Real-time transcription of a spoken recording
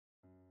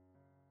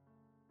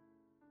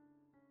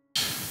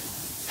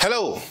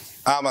Hello,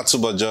 I'm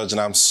Atubo George, and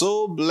I'm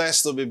so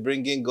blessed to be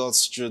bringing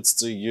God's truth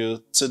to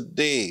you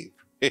today.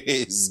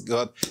 Praise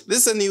God.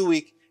 This is a new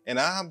week, and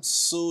I'm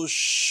so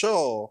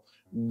sure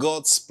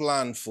God's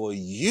plan for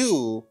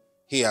you,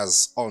 He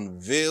has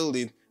unveiled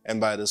it,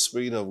 and by the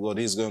Spirit of God,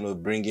 He's going to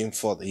bring in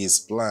forth His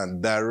plan,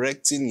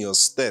 directing your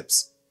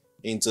steps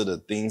into the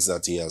things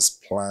that He has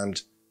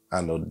planned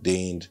and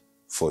ordained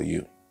for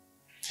you.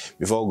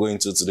 Before going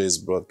to today's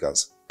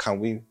broadcast,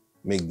 can we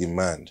make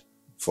demand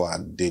for our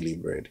daily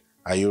bread?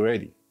 Are you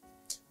ready?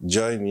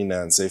 Join me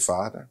now and say,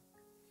 Father,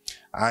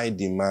 I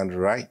demand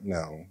right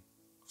now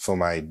for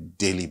my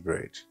daily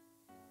bread.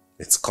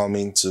 It's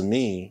coming to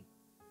me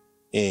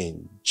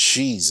in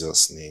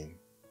Jesus' name.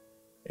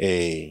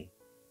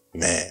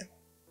 Amen.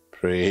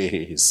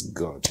 Praise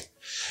God.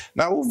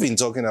 Now, we've been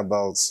talking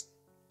about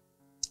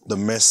the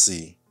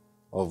mercy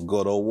of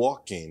God, or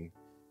walking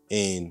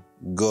in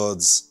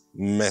God's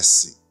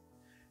mercy.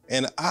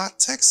 And our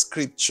text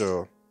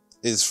scripture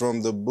is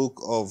from the book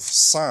of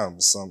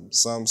Psalms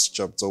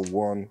chapter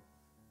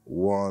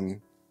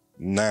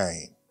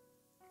 1:9.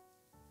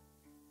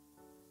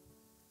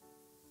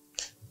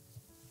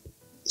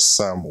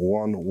 Psalm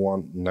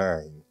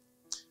 119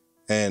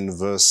 and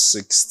verse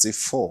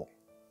 64.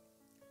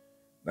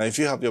 Now, if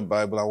you have your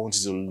Bible, I want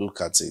you to look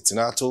at it. And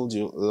I told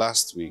you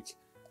last week,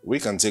 we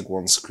can take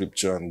one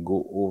scripture and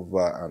go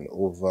over and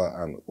over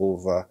and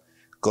over,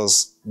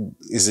 because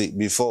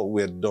before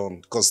we're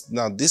done, because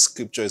now this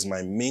scripture is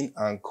my main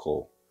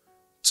anchor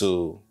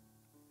to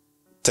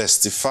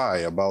testify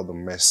about the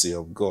mercy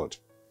of God.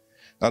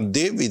 Now,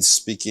 David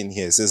speaking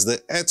here says,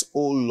 "The earth,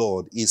 O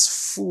Lord, is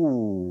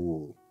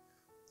full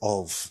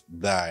of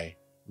thy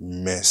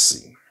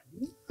mercy."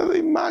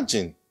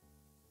 Imagine.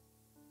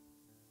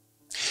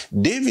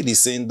 David is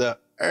saying the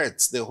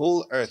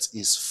whole earth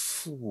is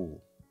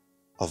full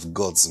of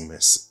God's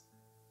mercy.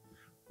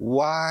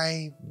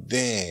 Why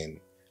then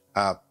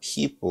are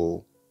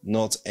people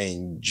not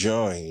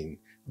enjoying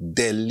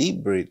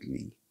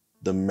deliberately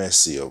the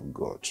mercy of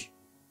God?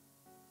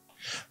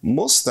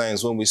 Most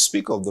times when we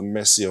speak of the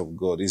mercy of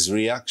God, it's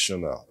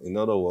reactional. In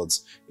other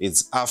words,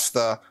 it's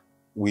after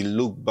we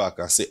look back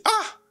and say,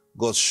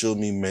 God showed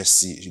me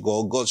mercy.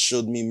 God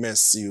showed me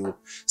mercy.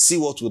 See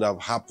what would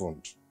have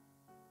happened.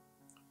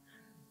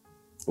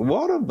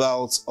 What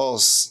about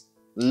us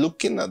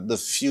looking at the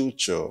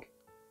future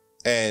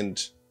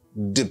and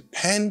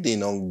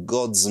depending on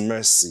God's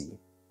mercy,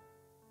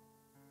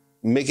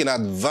 making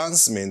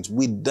advancement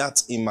with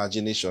that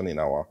imagination in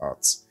our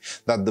hearts,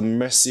 that the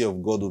mercy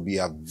of God will be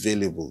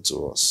available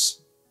to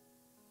us?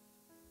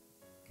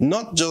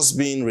 Not just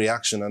being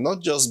reactional, not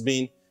just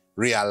being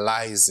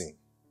realizing.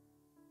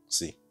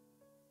 See?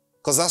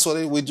 Because that's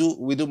what we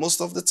do most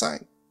of the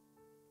time.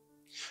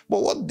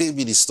 But what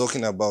David is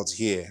talking about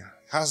here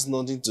has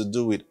nothing to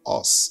do with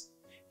us.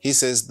 He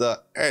says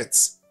the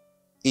earth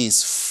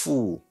is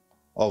full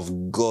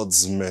of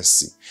God's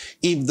mercy.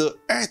 If the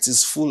earth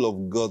is full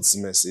of God's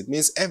mercy, it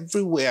means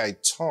everywhere I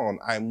turn,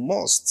 I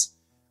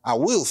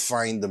will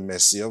find the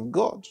mercy of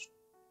God.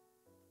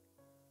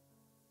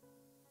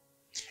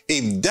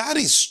 If that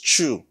is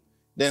true,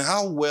 then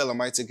how well am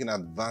I taking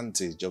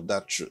advantage of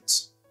that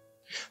truth?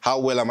 How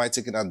well am I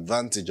taking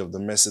advantage of the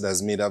mercy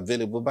that's made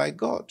available by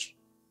God?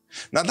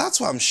 Now, that's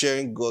why I'm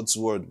sharing God's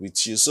word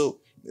with you. So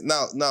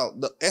now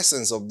the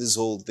essence of this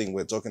whole thing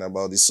we're talking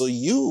about is so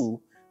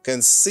you can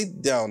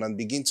sit down and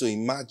begin to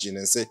imagine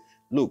and say,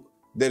 look,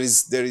 there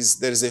is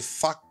a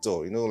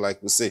factor,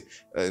 like we say,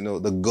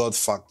 the God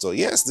factor.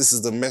 Yes, this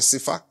is the mercy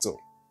factor.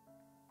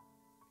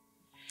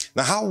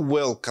 Now, how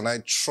well can I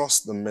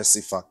trust the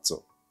mercy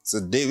factor? So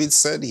David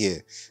said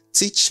here,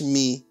 teach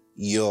me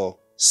your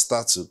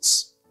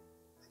statutes.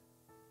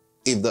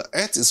 If the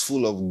earth is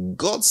full of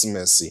God's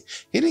mercy,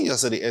 he didn't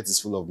just say the earth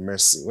is full of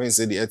mercy. When he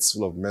said the earth is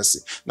full of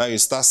mercy, now you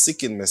start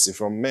seeking mercy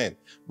from men.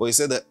 But he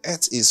said the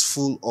earth is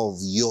full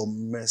of your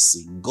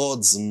mercy,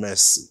 God's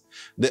mercy.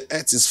 The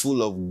earth is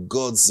full of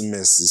God's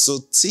mercy. So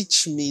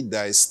teach me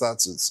thy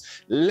statutes.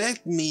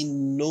 Let me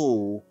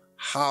know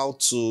how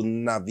to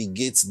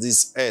navigate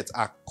this earth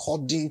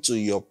according to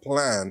your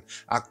plan,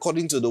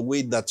 according to the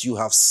way that you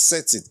have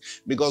set it.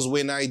 Because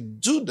when I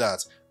do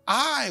that,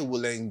 I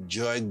will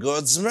enjoy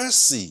God's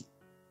mercy.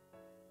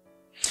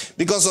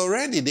 Because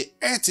already the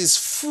earth is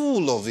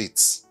full of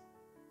it.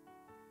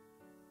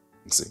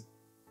 You see?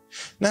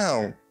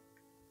 Now,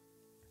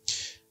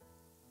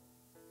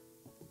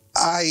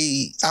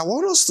 I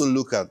want us to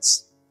look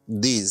at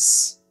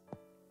this.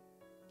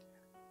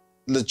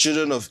 The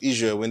children of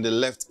Israel, when they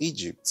left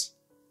Egypt,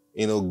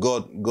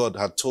 God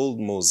had told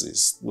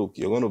Moses, look,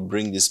 you're going to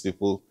bring these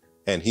people,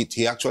 and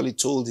he actually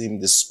told him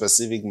the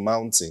specific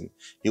mountain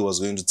he was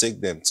going to take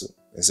them to.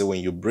 And so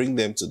when you bring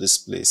them to this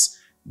place,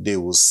 they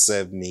will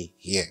serve me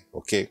here.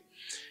 Okay.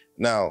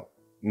 Now,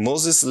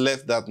 Moses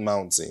left that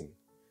mountain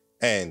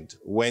and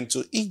went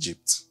to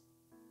Egypt.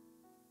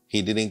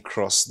 He didn't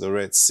cross the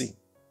Red Sea.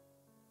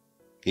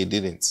 He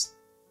didn't.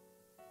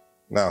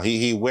 Now,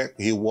 he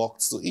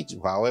walked to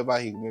Egypt. However,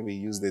 he maybe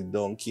used a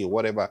donkey or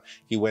whatever.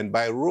 He went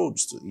by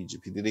roads to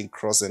Egypt. He didn't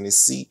cross any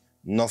sea,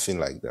 nothing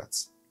like that.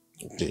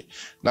 Okay.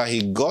 Now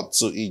he got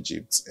to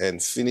Egypt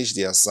and finished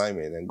the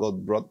assignment, and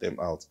God brought them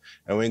out.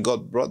 And when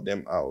God brought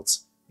them out,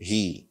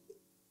 he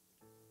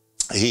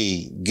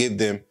gave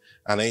them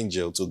an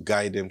angel to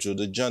guide them through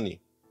the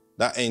journey.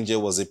 That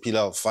angel was a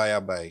pillar of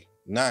fire by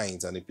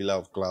night and a pillar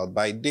of cloud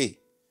by day.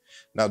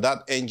 Now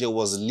that angel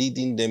was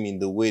leading them in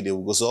the way they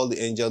would go. So all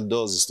the angel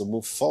does is to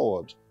move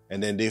forward,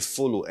 and then they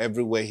follow.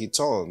 Everywhere he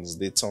turns,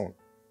 they turn.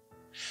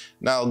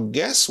 Now,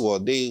 guess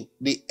what? The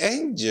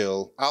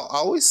angel, I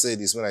always say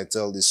this when I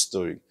tell this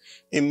story.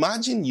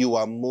 Imagine you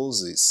are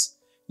Moses.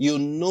 You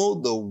know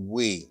the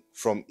way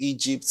from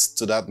Egypt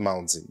to that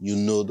mountain. You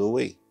know the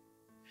way.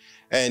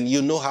 And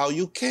you know how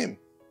you came.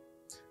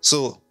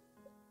 So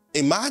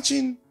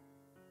imagine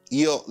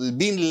you're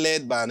being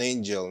led by an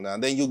angel now.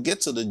 Then you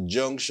get to the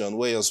junction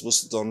where you're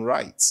supposed to turn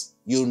right.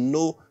 You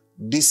know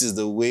this is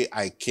the way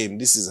I came.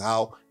 This is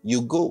how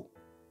you go.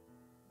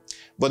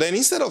 But then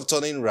instead of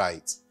turning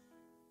right,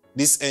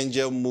 this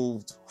angel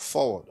moved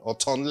forward or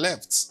turned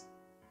left.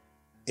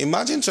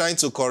 Imagine trying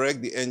to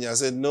correct the angel and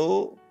say,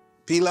 no,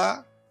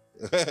 pillar,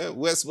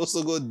 we're supposed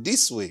to go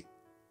this way.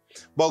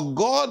 But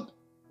God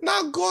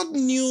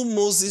knew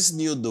Moses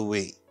knew the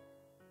way.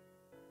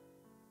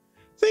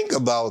 Think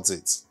about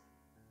it.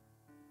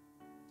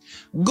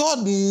 God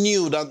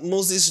knew that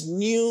Moses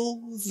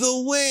knew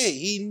the way.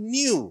 He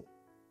knew.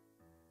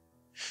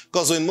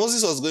 Because when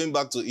Moses was going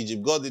back to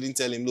Egypt, God didn't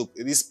tell him, look,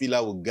 this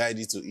pillar will guide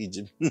you to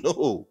Egypt.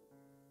 No.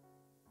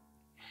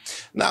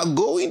 Now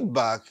going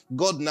back,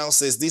 God now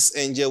says this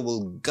angel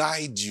will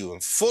guide you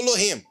and follow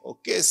him.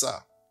 Okay, sir.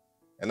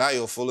 And now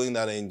you're following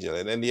that angel.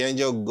 And then the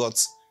angel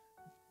got,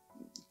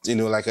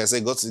 like I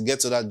said, got to get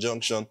to that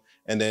junction.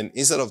 And then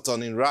instead of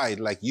turning right,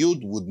 like you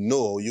would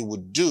know, you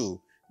would do,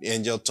 the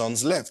angel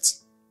turns left.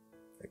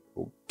 Like,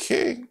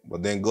 okay.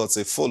 But then God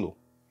said, follow.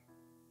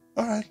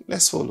 All right,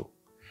 let's follow.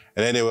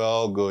 And then they were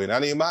all going.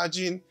 And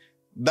imagine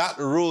that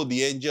road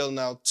the angel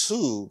now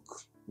took,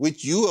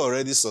 which you are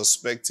already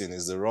suspecting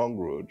is the wrong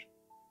road,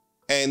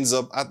 ends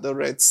up at the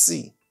Red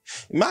Sea.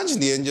 Imagine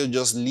the angel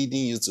just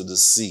leading you to the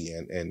sea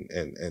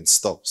and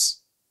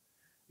stops.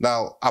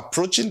 Now,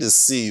 approaching the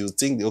sea, you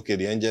think, okay,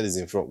 the angel is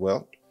in front.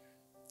 Well,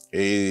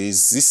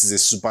 this is a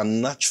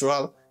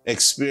supernatural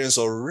experience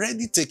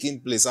already taking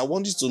place. I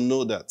want you to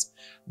know that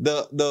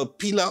the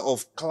pillar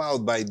of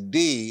cloud by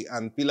day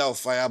and pillar of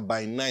fire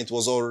by night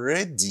was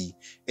already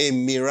a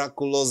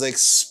miraculous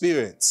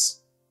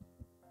experience.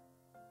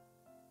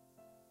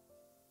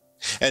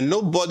 And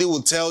nobody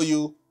will tell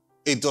you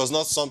it was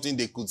not something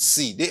they could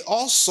see. They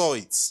all saw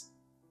it.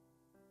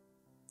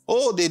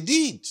 Oh, they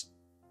did.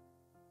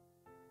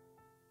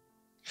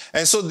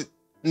 And so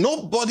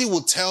nobody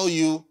will tell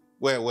you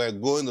we're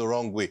going the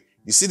wrong way.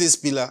 You see this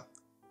pillar?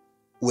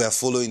 We are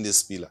following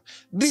this pillar.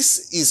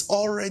 This is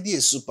already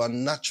a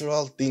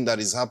supernatural thing that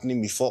is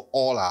happening before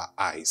all our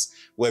eyes.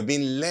 We're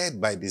being led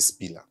by this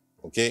pillar,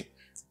 okay?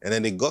 And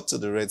then they got to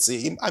the Red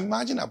Sea.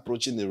 Imagine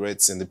approaching the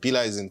Red Sea and the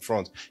pillar is in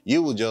front.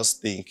 You will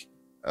just think,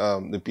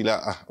 the pillar,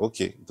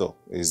 okay, so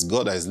it's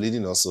God that is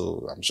leading us,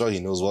 so I'm sure he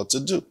knows what to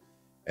do.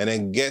 And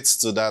then gets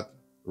to that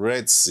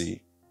Red Sea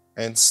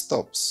and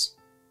stops.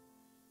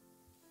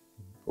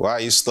 Why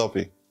are you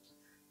stopping?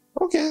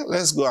 Okay,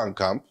 let's go and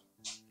camp.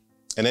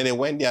 And then they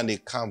went there and they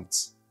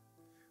camped,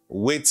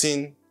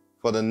 waiting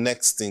for the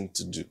next thing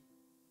to do.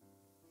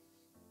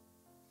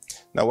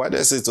 Now, why do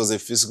I say it was a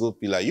physical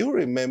pillar? You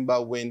remember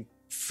when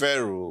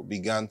Pharaoh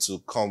began to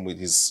come with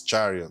his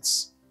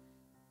chariots.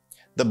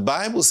 The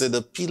Bible said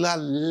the pillar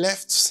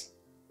left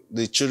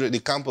the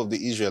camp of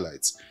the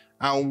Israelites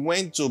and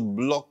went to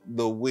block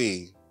the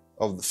way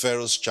of the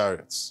Pharaoh's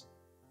chariots.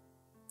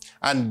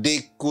 And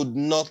they could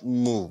not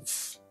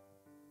move.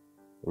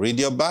 Read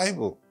your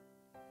Bible.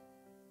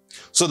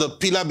 So the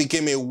pillar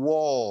became a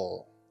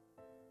wall.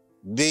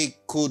 They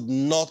could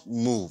not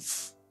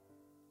move.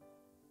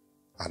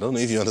 I don't know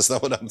if you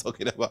understand what I'm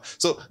talking about.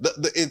 So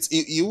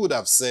you would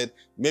have said,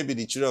 maybe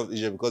the children of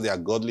Israel, because they are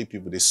godly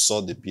people, they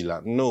saw the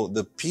pillar. No,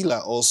 the pillar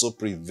also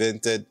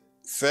prevented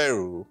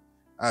Pharaoh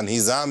and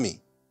his army.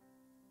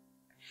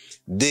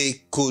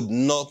 They could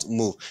not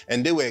move.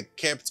 And they were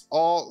kept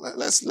all...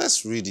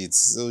 Let's read it,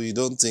 so you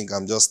don't think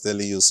I'm just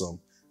telling you some...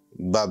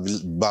 I'm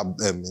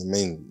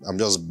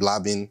just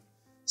blabbing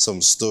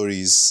some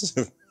stories.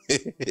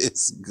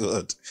 It's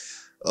good.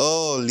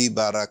 Oh,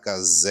 Libaraka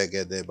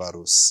Zegede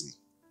Barusi.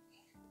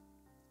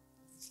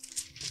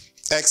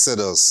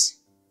 Exodus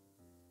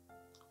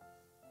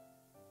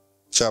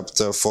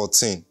chapter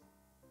 14.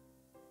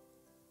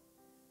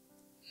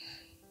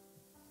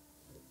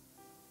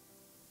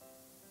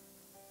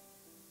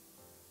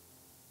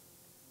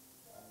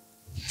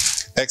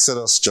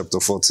 Exodus chapter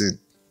 14.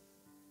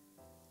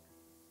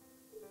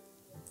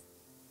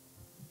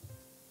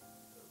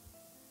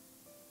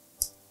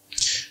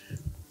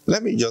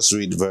 Let me just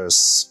read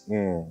verse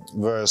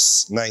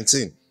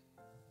 19.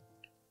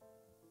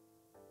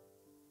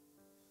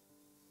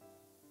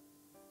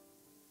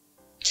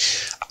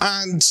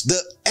 And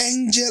the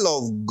angel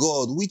of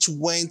God, which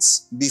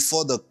went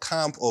before the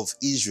camp of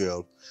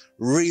Israel,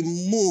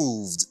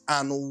 removed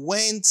and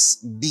went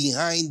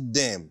behind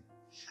them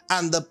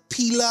And the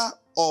pillar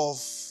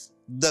of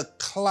the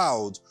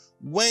cloud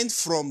went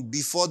from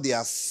before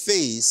their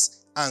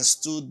face and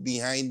stood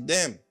behind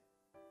them.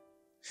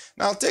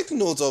 Now take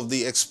note of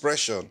the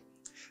expression.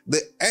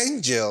 The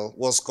angel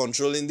was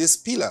controlling this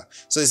pillar.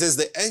 So it says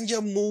the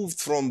angel moved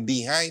from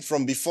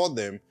before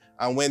them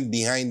and went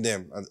behind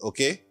them.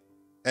 Okay?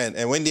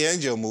 And when the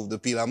angel moved, the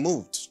pillar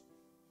moved.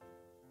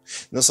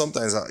 You know,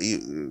 sometimes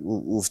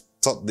we've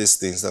taught these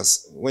things.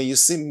 That's when you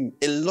see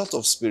a lot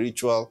of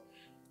spiritual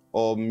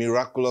or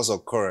miraculous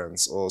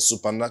occurrence or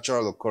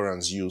supernatural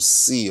occurrence you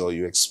see or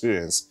you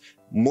experience,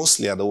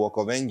 mostly at the work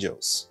of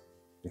angels.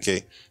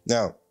 Okay?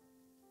 Now,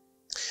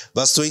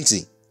 verse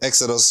 20,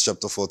 Exodus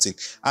chapter 14.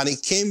 And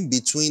it came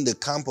between the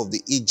camp of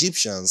the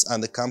Egyptians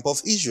and the camp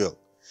of Israel.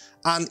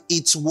 And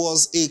it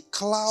was a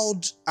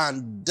cloud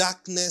and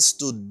darkness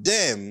to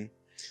them,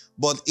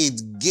 but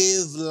it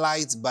gave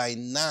light by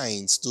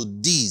night to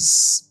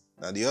these.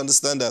 Now, do you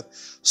understand that?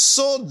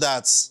 So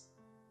that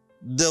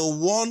the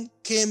one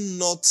came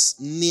not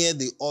near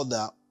the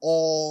other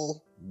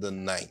all the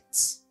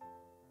night.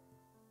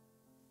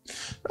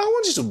 Now, I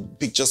want you to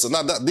picture, so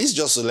now that this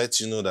just to let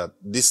you know that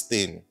this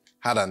thing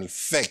had an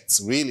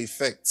effect, real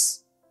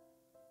effects.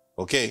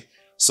 Okay?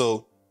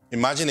 So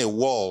imagine a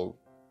wall,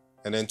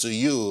 and then to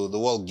you, the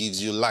wall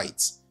gives you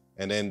light.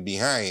 And then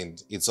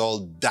behind, it's all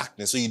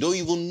darkness. So you don't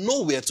even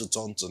know where to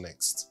turn to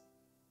next.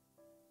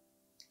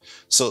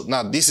 So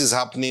now this is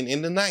happening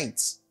in the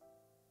night.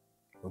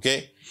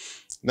 Okay?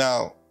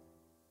 Now,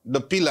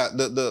 the pillar,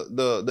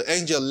 the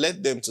angel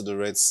led them to the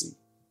Red Sea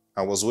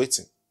and was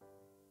waiting.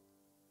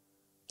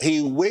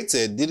 He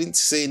waited, didn't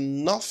say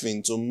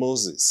nothing to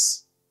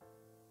Moses.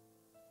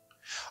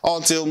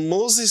 Until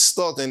Moses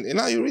thought, and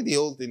now you read the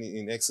whole thing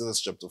in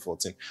Exodus chapter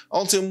 14.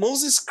 Until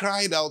Moses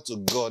cried out to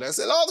God and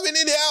said, Lord, we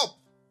need help.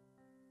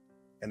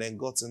 And then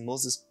God said,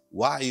 Moses,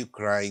 why are you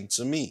crying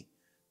to me?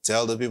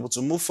 Tell the people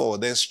to move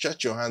forward. Then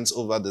stretch your hands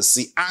over the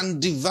sea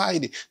and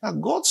divide it. Now,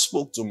 God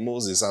spoke to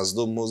Moses as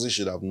though Moses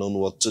should have known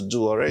what to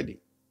do already.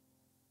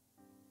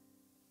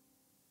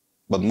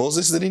 But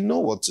Moses didn't know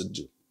what to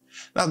do.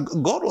 Now,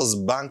 God was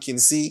banking.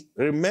 See,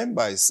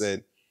 remember I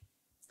said,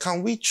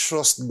 can we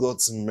trust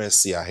God's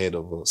mercy ahead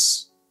of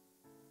us?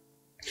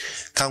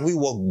 Can we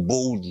walk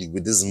boldly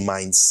with this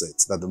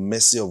mindset that the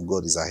mercy of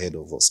God is ahead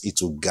of us?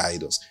 It will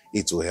guide us.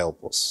 It will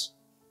help us.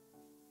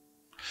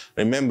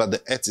 Remember,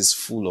 the earth is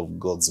full of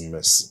God's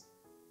mercy.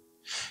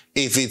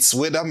 If it's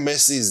whether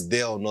mercy is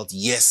there or not,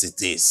 yes,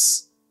 it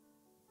is.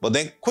 But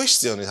then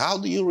question is, how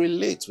do you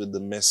relate with the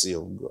mercy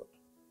of God?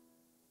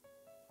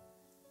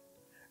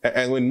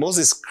 And when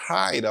Moses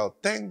cried out,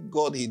 thank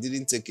God he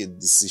didn't take a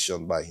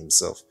decision by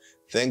himself.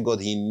 Thank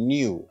God he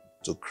knew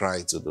to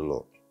cry to the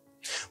Lord.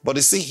 But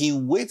you see, he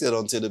waited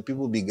until the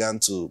people began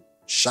to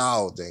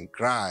shout and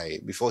cry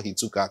before he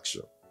took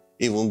action,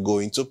 even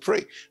going to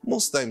pray.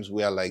 Most times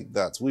we are like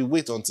that. We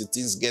wait until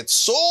things get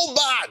so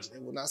bad.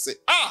 And when I say,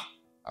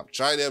 I've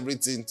tried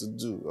everything to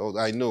do. Oh,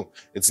 I know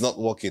it's not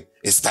working.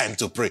 It's time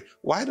to pray.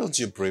 Why don't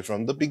you pray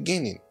from the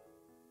beginning?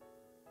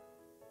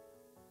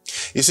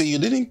 You see, you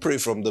didn't pray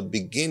from the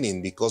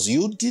beginning because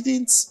you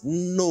didn't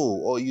know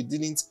or you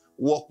didn't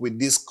walk with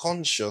this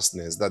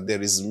consciousness that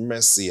there is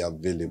mercy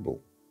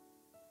available.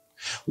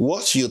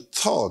 What you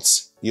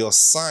thought your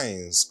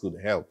science could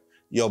help,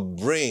 your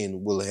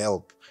brain will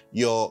help,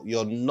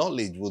 your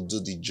knowledge will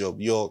do the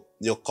job, your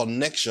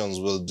connections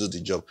will do the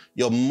job,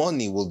 your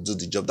money will do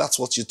the job. That's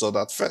what you thought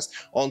at first.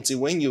 Until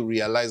when you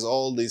realize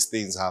all these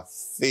things have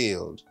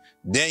failed,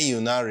 then you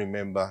now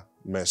remember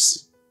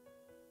mercy.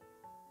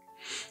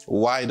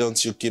 Why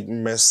don't you keep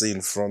mercy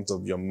in front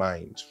of your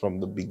mind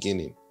from the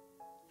beginning?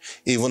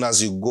 Even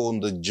as you go on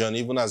the journey,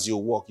 even as you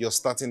walk, you're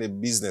starting a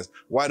business.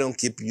 Why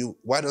don't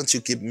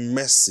you keep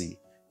mercy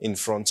in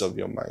front of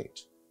your mind?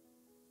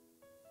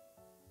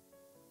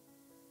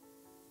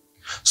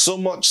 So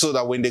much so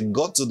that when they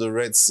got to the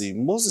Red Sea,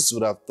 Moses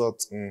would have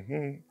thought,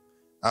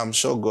 I'm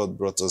sure God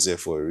brought us here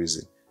for a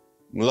reason.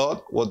 Lord,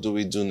 what do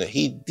we do now?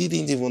 He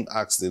didn't even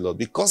ask the Lord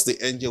because the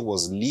angel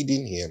was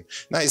leading him.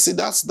 Now, you see,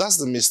 that's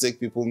the mistake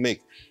people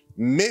make.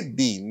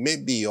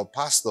 Maybe your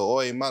pastor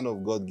or a man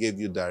of God gave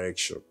you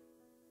direction.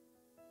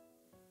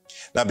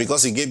 Now,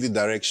 because he gave you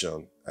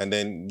direction and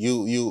then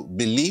you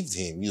believed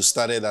him, you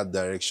started that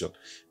direction.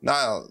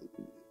 Now,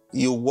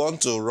 you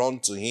want to run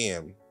to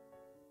him.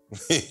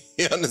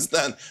 You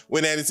understand?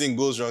 When anything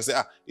goes wrong, say,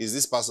 is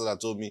this pastor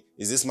that told me?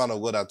 Is this man of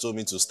God that told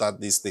me to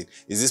start this thing?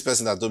 Is this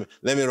person that told me?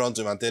 Let me run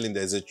to him and tell him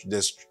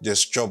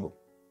there's trouble.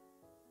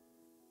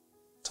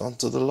 Turn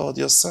to the Lord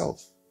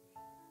yourself.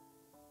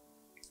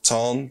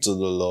 Turn to the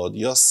Lord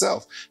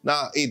yourself.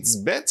 Now, it's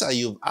better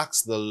you've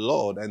asked the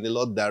Lord and the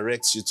Lord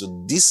directs you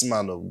to this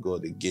man of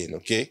God again,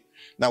 okay?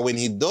 Now, when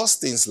he does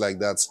things like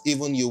that,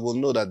 even you will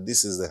know that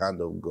this is the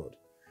hand of God.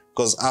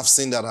 Because I've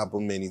seen that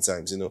happen many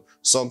times,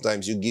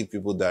 Sometimes you give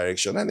people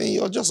direction and then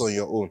you're just on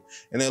your own.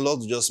 And then the Lord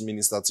will just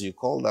minister to you.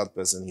 Call that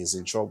person, he's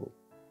in trouble.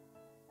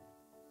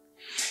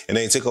 And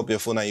then you take up your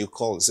phone and you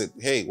call and say,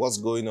 hey, what's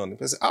going on? And the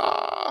person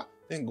says,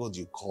 thank God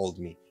you called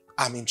me.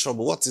 I'm in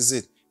trouble. What is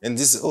it? And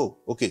this is,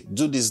 okay,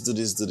 do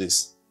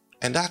this.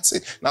 And that's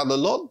it. Now, the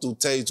Lord will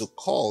tell you to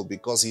call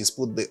because he's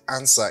put the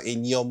answer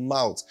in your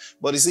mouth.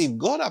 But you see, if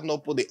God have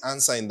not put the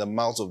answer in the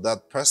mouth of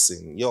that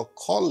person, your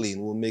calling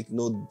will make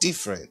no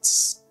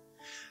difference.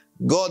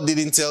 God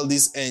didn't tell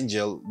this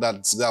angel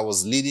that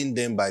was leading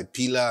them by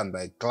pillar and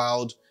by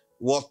cloud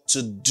what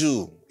to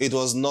do. It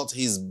was not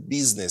his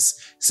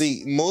business.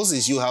 See,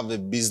 Moses, you have a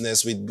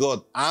business with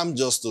God. I'm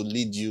just to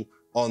lead you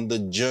on the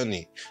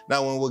journey.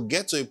 Now, when we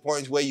get to a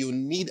point where you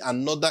need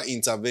another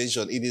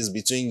intervention, it is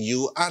between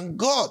you and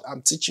God.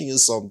 I'm teaching you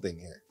something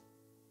here.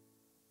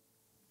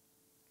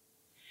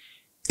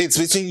 It's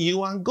between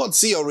you and God.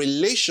 See, your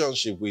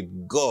relationship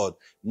with God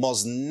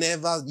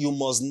you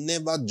must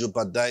never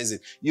jeopardize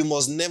it. You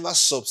must never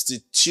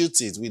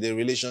substitute it with a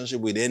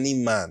relationship with any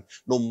man,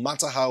 no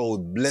matter how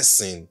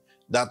blessing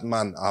that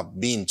man have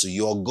been to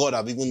you, or God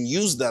have even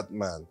used that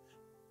man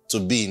to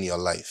be in your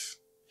life.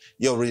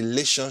 Your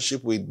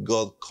relationship with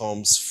God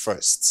comes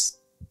first.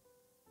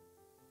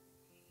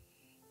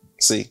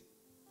 See,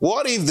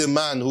 what if the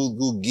man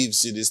who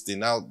gives you this thing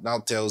now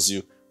tells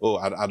you, oh,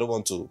 I don't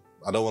want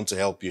to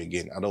help you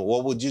again.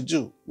 What would you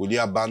do? Would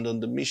you abandon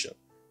the mission?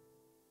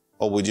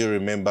 Or would you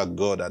remember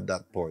God at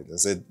that point and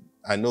say,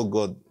 I know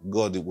God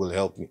will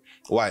help me.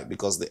 Why?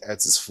 Because the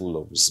earth is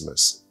full of his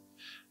mercy.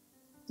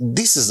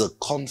 This is a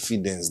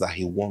confidence that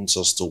he wants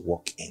us to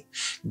walk in.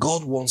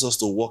 God wants us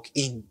to walk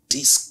in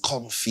this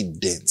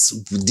confidence.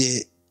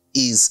 There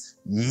is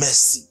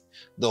mercy.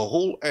 The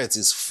whole earth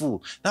is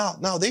full.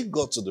 Now they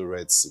got to the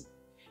Red Sea.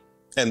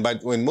 And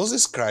when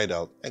Moses cried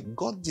out,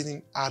 God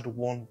didn't add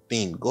one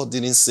thing. God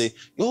didn't say,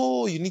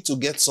 oh, you need to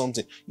get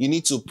something. You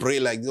need to pray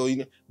like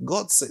this.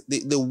 God said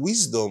the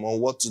wisdom on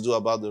what to do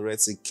about the Red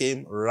Sea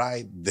came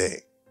right there.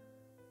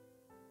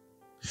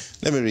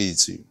 Let me read it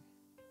to you.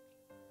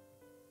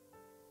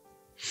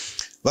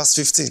 Verse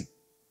 15.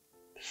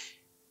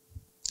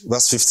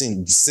 Verse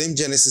 15. Same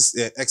Genesis,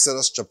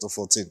 Exodus chapter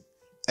 14.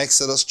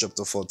 Exodus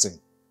chapter 14.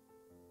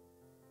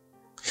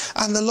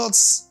 And the Lord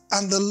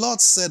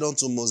said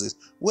unto Moses,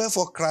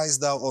 wherefore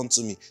criest thou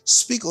unto me?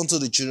 Speak unto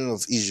the children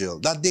of Israel,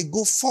 that they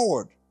go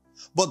forward.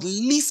 But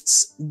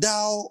lift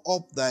thou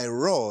up thy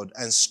rod,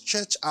 and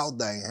stretch out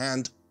thy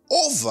hand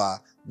over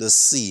the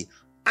sea,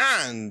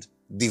 and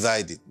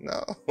divide it.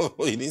 No,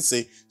 he didn't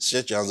say,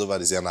 stretch your hands over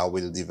the sea, and I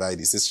will divide it.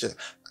 He says, stretch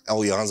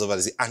all your hands over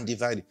the sea, and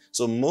divide it.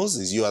 So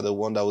Moses, you are the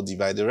one that will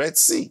divide the Red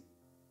Sea.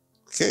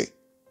 Okay.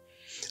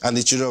 And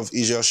the children of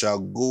Israel shall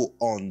go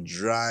on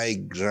dry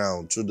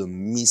ground through the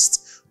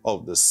midst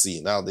of the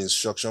sea. Now the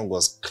instruction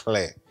was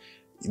clear.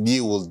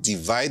 You will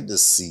divide the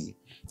sea,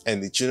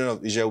 and the children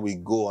of Israel will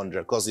go on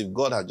dry. Because if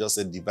God had just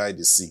said divide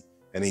the sea,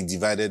 and he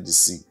divided the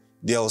sea,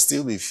 there will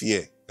still be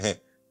fear.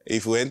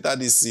 If we enter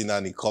the sea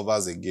and it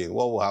covers again,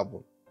 what will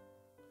happen?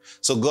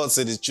 So God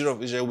said the children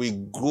of Israel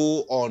will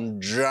go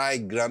on dry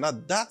ground. Now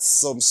that's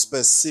some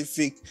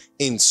specific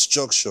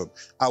instruction.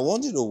 I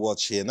want you to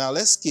watch here. Now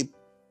let's keep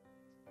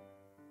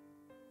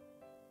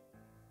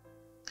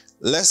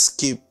verse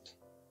 18.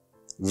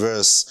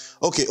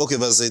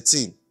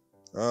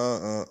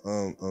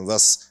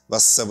 Verse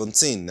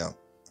 17 now.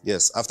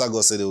 Yes, after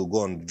God said they will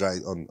go on dry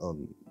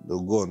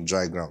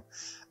ground.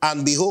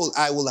 And behold,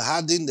 I will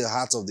harden the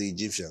heart of the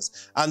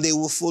Egyptians, and they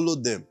will follow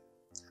them.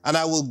 And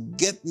I will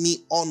get me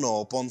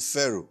honor upon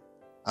Pharaoh,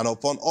 and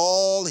upon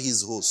all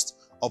his host,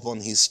 upon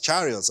his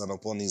chariots, and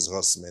upon his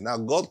horsemen. Now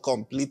God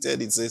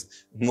completed it,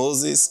 says,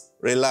 Moses,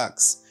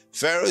 relax.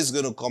 Pharaoh is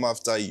going to come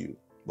after you,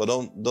 but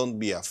don't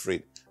be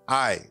afraid.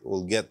 I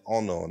will get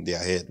honor on their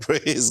head.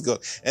 Praise God.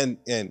 And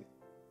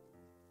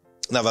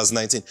now verse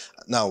 19.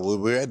 Now we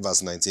read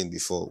verse 19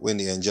 before, when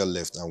the angel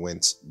left and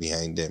went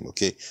behind them.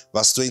 Okay.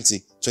 Verse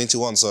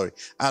 21, sorry.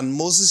 And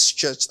Moses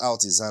stretched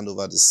out his hand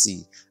over the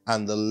sea,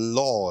 and the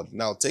Lord,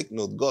 now take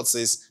note, God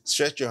says,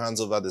 stretch your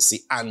hands over the sea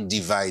and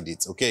divide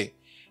it. Okay.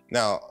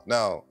 Now,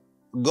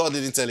 God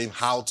didn't tell him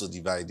how to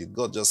divide it.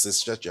 God just says,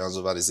 stretch your hands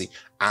over the sea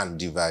and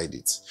divide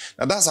it.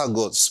 Now that's how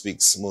God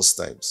speaks most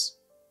times.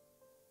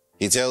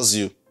 He tells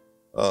you,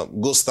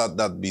 go start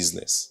that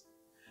business.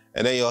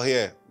 And then you're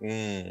here.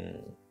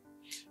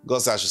 God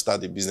said I should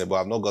start a business, but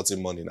I've not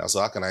gotten money now. So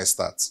how can I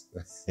start?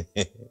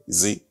 You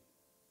see?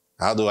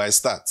 How do I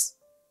start?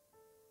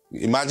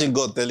 Imagine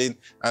God telling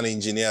an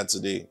engineer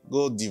today,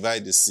 go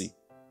divide the sea.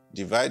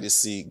 Divide the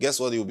sea. Guess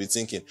what he will be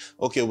thinking?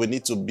 Okay, we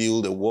need to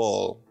build a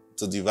wall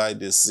to divide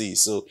the sea.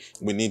 So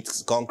we need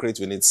concrete,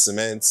 we need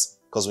cement,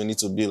 because we need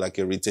to build like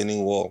a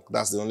retaining wall.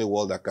 That's the only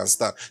wall that can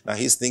stand. Now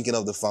he's thinking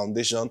of the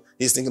foundation.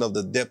 He's thinking of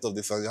the depth of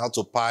the foundation, how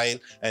to pile,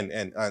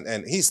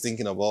 and he's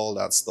thinking of all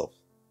that stuff.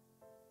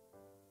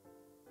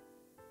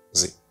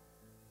 See?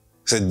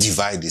 He said,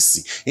 divide the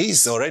sea.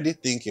 He's already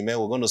thinking, man,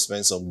 we're going to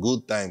spend some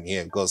good time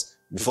here, because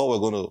before we're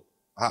going to,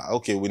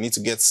 okay, we need to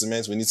get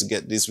cement, we need to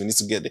get this, we need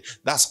to get this.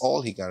 That's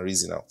all he can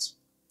reason out.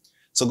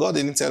 So God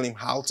didn't tell him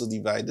how to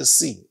divide the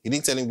sea. He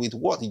didn't tell him with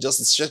what. He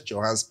just stretched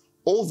your hands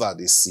over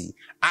the sea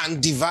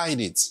and divide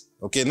it.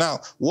 Okay,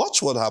 now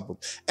watch what happened.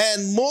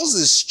 And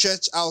Moses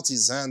stretched out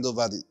his hand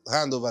over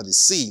the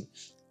sea,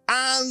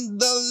 and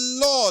the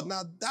Lord,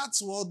 now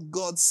that's what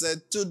God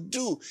said to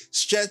do.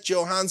 Stretch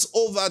your hands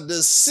over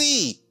the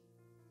sea.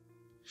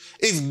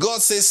 If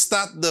God says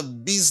start the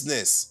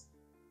business,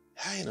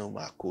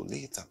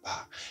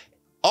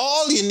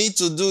 all you need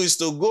to do is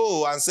to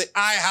go and say,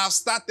 I have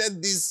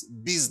started this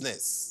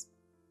business.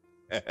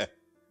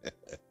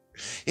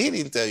 He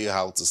didn't tell you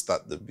how to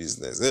start the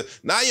business.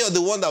 Now you're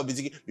the one that will be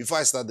thinking, before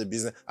I start the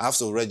business, I have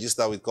to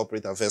register with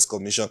Corporate Affairs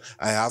Commission.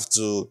 I have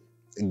to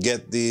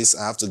get this.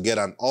 I have to get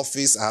an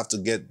office. I have to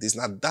get this.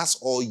 Now that's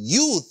all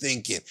you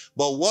thinking.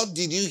 But what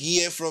did you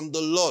hear from the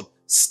Lord?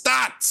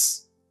 Start.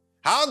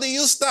 How do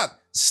you start?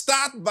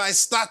 Start by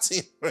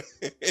starting.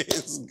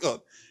 Praise God.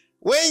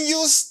 When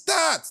you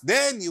start,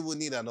 then you will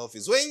need an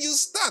office. When you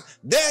start,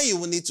 then you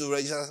will need to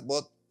register.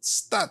 But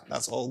start.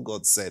 That's all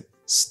God said.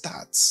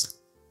 Start.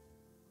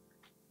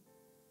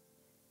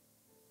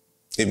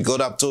 If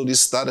God had told you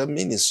start a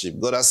ministry,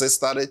 God has said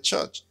start a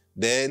church,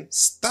 then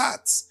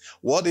start.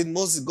 What did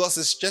Moses? God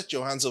says stretch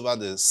your hands over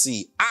the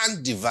sea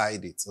and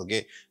divide it.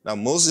 Okay. Now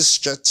Moses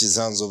stretched his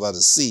hands over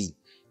the sea,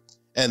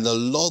 and the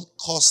Lord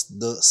caused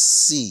the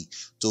sea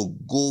to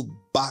go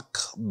back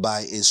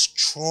by a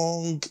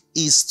strong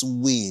east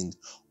wind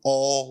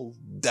all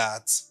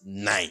that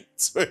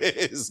night.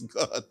 Praise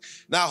God.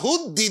 Now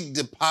who did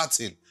the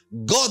parting?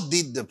 God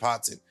did the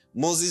parting.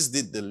 Moses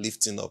did the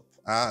lifting up.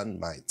 And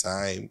my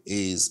time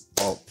is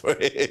up.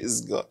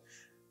 Praise God.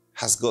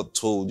 Has God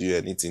told you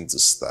anything to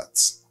start?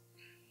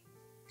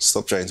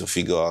 Stop trying to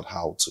figure out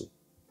how to.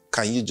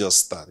 Can you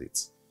just start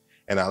it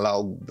and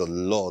allow the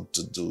Lord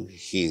to do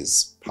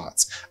his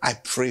part? I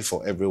pray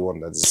for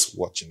everyone that is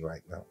watching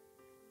right now.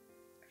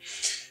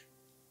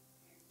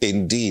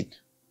 Indeed,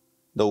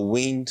 the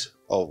wind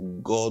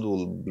of God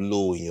will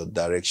blow in your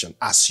direction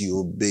as you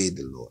obey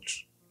the Lord.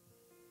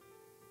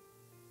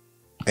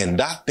 And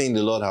that thing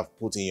the Lord have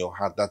put in your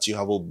heart that you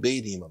have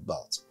obeyed him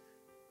about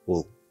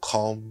will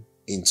come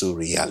into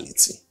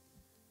reality.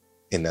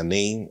 In the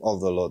name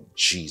of the Lord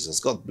Jesus.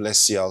 God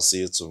bless you. I'll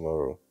see you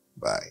tomorrow.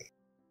 Bye.